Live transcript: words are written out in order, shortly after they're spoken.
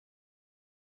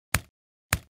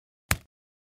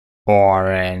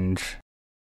Orange.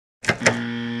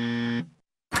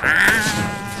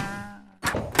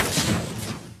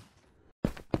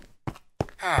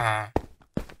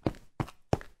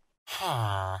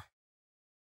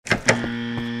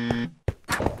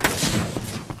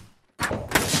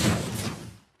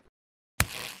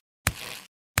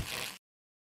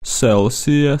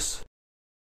 Celsius.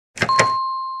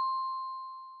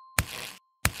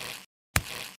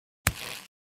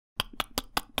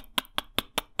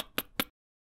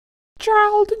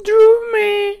 Child drew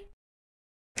me.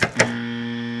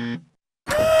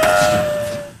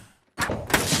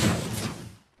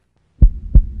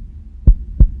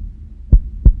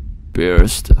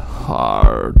 Pierced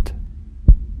heart.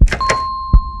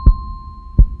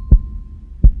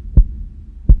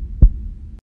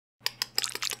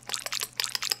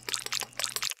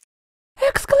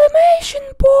 Exclamation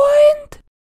point.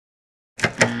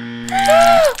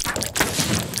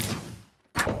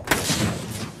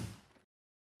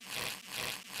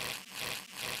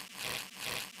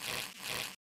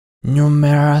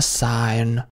 Numera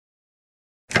sign.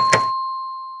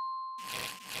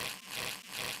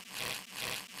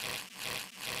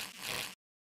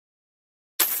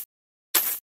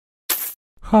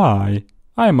 Hi,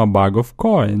 I'm a bag of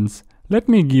coins. Let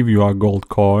me give you a gold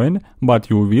coin, but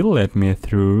you will let me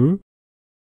through?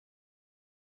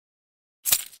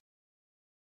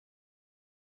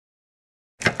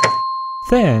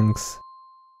 Thanks.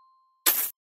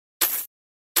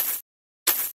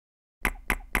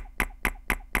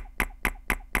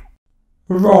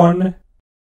 Run.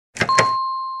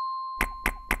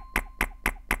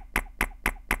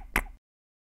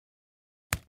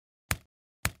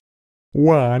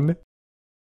 One.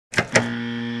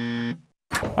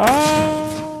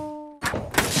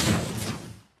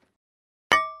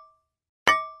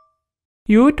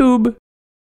 YouTube.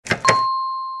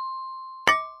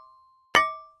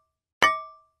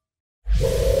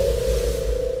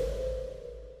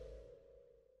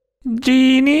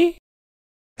 Genie.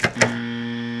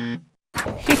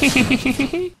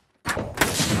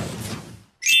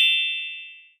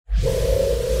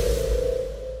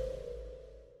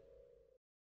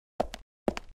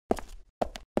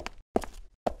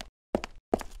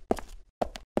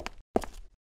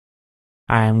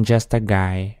 I'm just a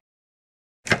guy.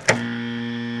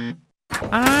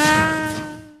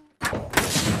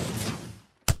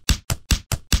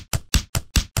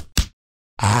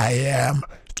 I am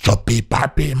Choppy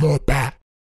Papi Mopa.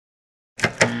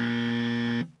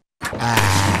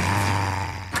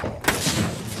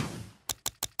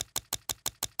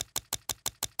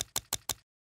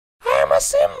 I'm a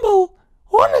symbol.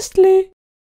 Honestly.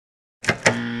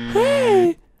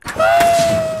 Hey.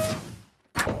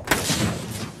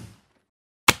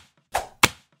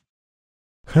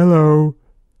 Hello.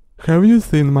 Have you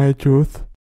seen my tooth?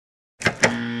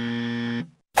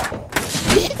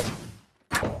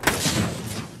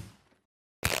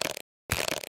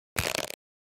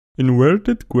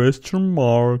 Inverted question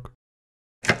mark.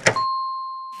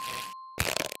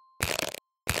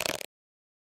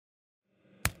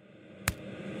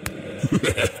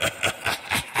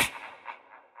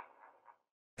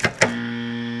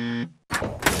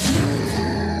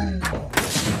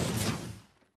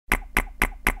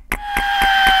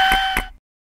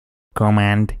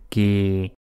 Command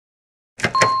key.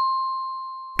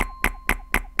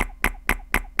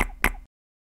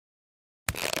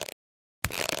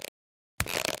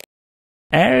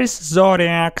 Aries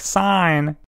zodiac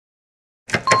sign.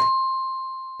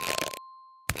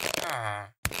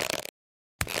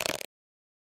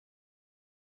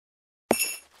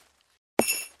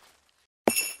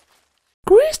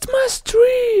 Christmas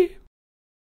tree.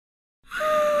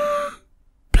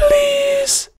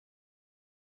 Please.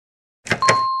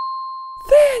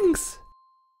 Thanks.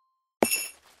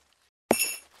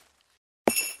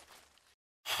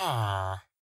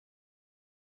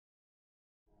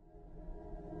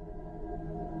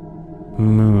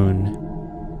 Moon.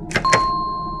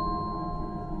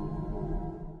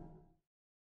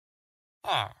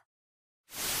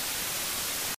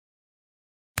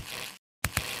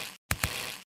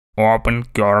 Open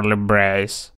curly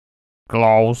brace.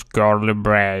 Close curly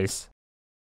brace.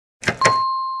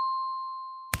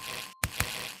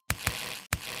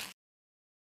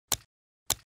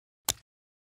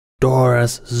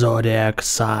 Taurus zodiac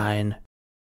sign.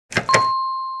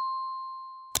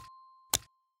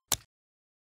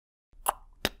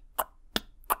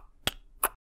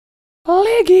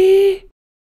 Leggy.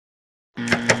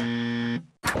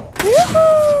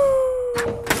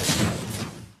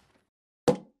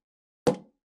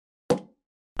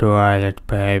 Toilet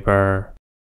paper.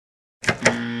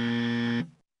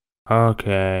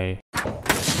 Okay.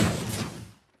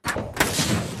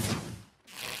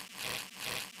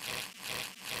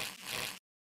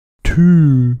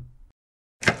 Two.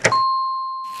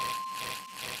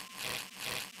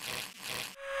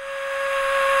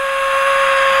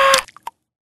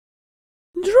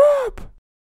 Drop!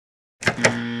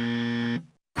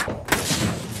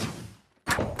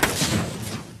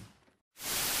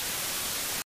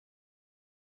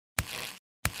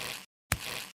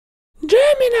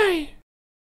 Gemini!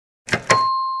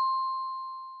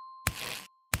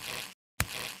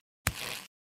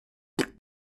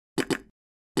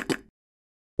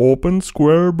 Open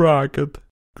square bracket.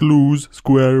 Close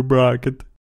square bracket.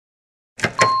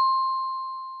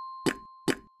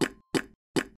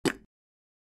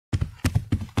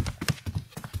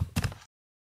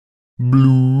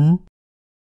 Blue.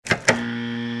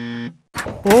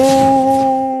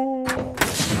 Oh!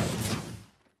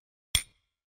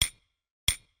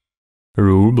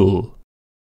 Ruble.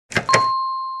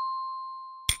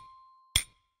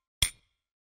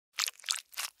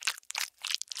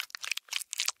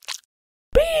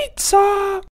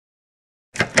 Pizza!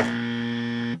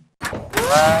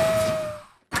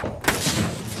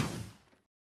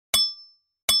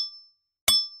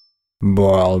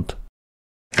 Boiled.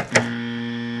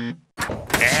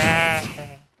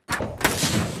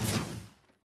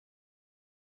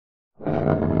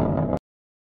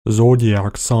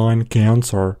 Zodiac sign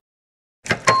Cancer.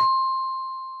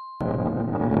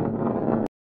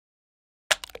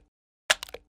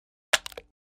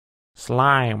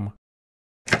 Slime.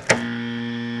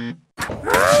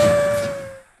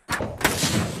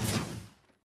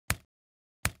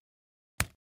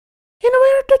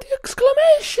 Inverted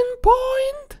exclamation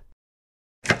point!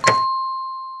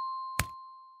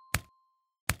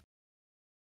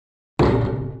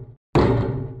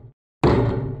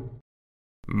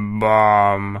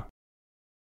 Bomb.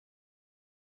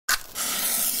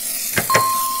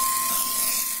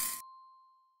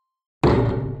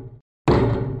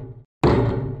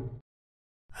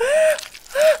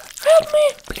 Help me,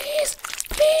 please,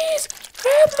 please,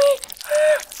 help me.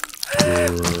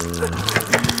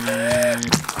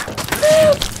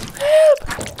 Help, help.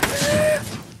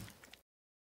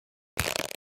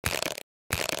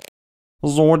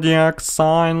 Zodiac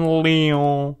sign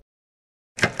Leo.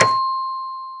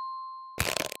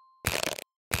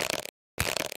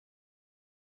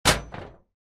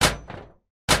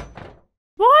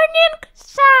 Warning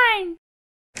sign.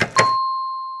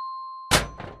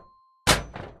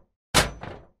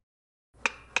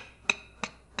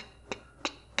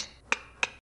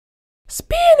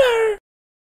 Spinner.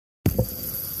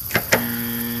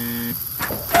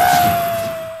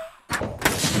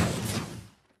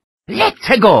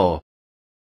 Let's go!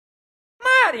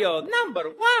 Mario #1.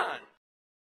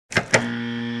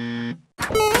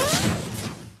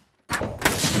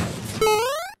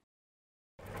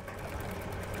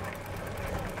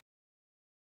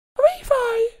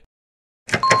 Wi-Fi.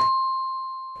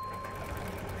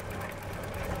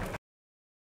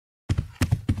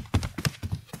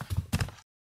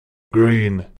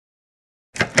 Green.